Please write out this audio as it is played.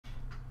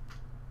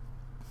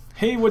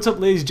Hey, what's up,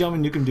 ladies and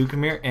gentlemen?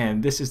 NukemDukem here,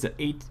 and this is the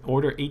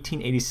Order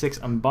 1886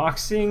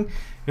 unboxing.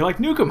 You're like,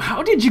 Nukem,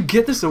 how did you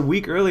get this a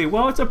week early?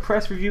 Well, it's a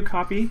press review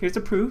copy. Here's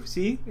the proof.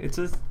 See, it's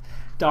a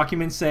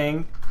document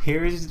saying,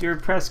 here's your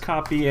press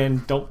copy,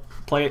 and don't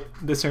play it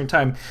this certain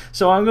time.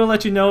 So I'm going to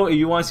let you know, if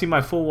you want to see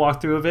my full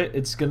walkthrough of it,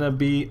 it's going to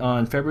be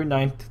on February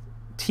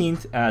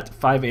 19th at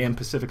 5 a.m.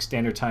 Pacific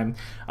Standard Time.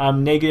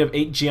 Negative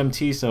 8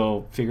 GMT,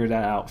 so figure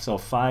that out. So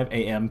 5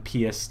 a.m.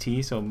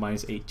 PST, so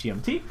minus 8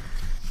 GMT.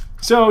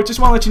 So just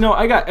want to let you know,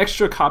 I got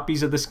extra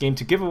copies of this game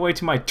to give away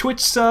to my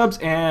Twitch subs,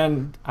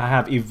 and I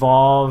have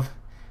Evolve,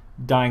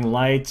 Dying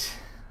Light,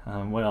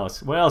 what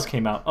else? What else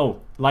came out?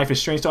 Oh, Life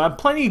is Strange. So I have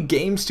plenty of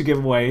games to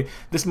give away.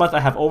 This month I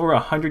have over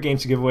 100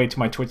 games to give away to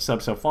my Twitch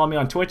subs, so follow me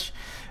on Twitch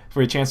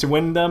for a chance to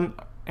win them,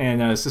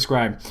 and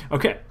subscribe.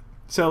 Okay,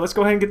 so let's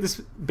go ahead and get this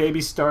baby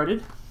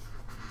started.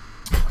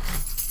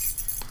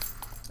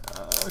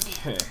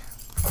 Okay.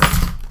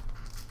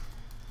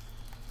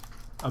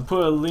 I'll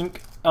put a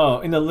link. Oh,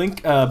 in the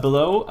link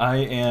below,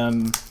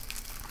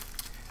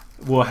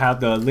 will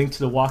have the link to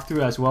the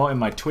walkthrough as well in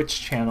my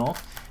Twitch channel.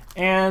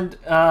 And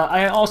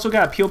I also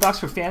got a P.O. box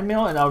for fan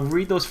mail, and I'll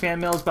read those fan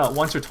mails about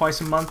once or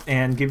twice a month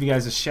and give you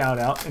guys a shout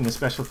out and a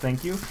special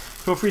thank you.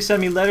 Feel free to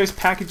send me letters,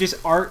 packages,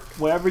 art,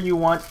 whatever you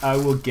want, I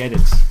will get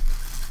it.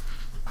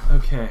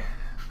 Okay,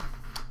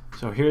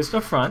 so here's the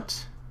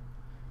front.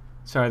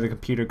 Sorry, the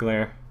computer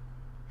glare.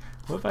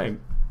 What if I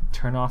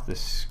turn off the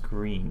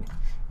screen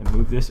and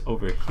move this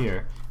over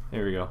here?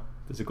 There we go.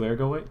 Does the glare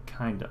go away?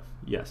 Kind of.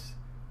 Yes.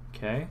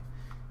 Okay.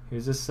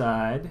 Here's the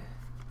side,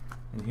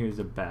 and here's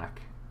the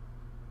back.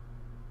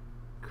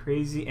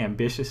 Crazy,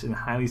 ambitious, and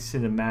highly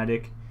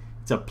cinematic.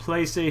 It's a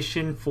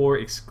PlayStation 4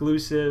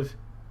 exclusive.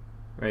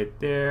 Right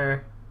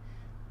there.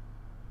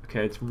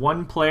 Okay, it's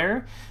one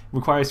player.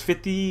 Requires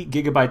 50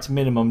 gigabytes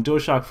minimum.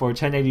 DualShock 4,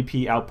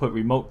 1080p output,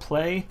 remote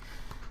play.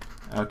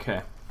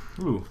 Okay.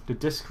 Ooh, the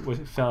disc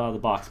fell out of the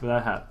box,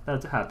 but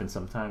that happens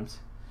sometimes.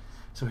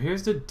 So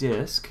here's the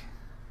disc.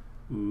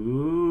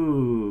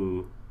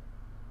 Ooh.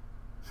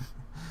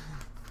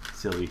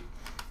 Silly.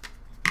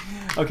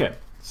 Okay,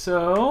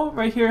 so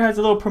right here has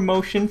a little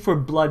promotion for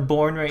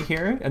Bloodborne right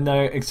here,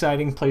 another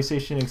exciting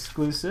PlayStation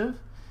exclusive.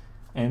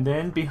 And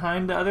then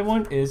behind the other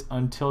one is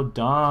Until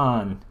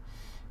Dawn.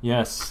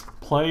 Yes,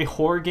 play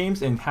horror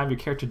games and have your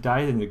character die,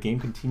 and the game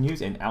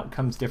continues, and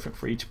outcomes different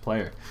for each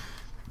player.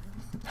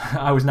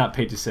 I was not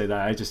paid to say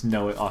that, I just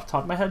know it off the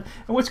top of my head.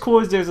 And what's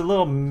cool is there's a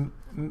little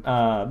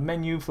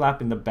menu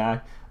flap in the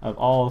back of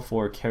all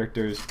 4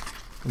 characters,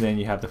 and then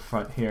you have the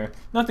front here.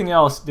 Nothing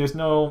else. There's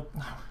no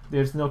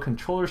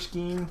controller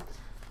scheme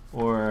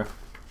or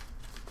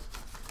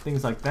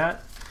things like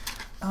that.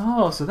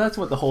 Oh, so that's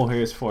what the hole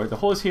here is for. The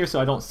hole is here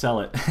so I don't sell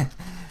it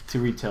to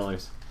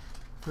retailers.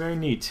 Very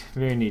neat,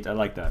 very neat. I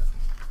like that.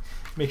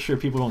 Make sure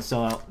people don't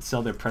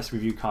sell their press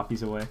review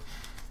copies away.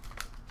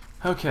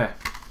 Okay.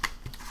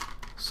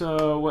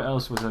 So what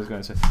else was I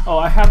going to say? Oh,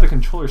 I have the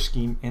controller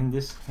scheme in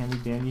this handy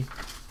dandy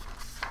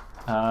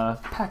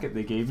packet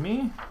they gave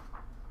me.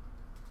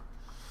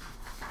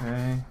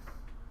 Okay.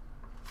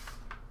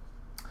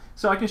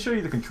 So I can show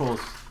you the controls.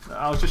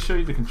 I'll just show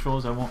you the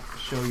controls. I won't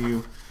show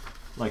you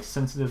like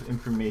sensitive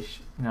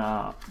information.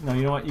 No,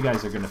 you know what? You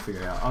guys are gonna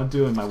figure it out. I'll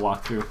do it in my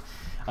walkthrough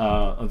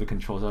of the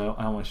controls. I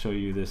don't want to show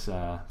you this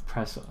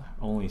press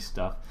only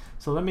stuff.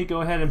 So let me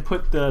go ahead and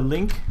put the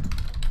link.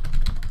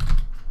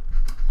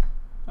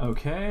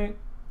 Okay,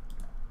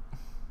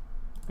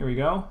 here we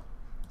go.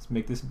 Let's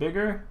make this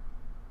bigger.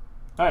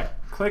 Alright,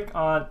 click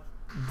on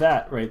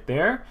that right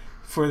there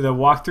for the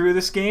walkthrough of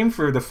this game,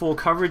 for the full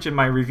coverage and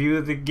my review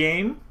of the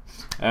game.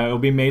 It will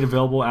be made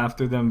available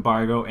after the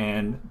embargo,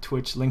 and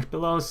Twitch link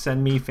below.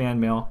 Send me fan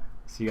mail.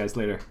 See you guys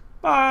later.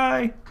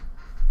 Bye!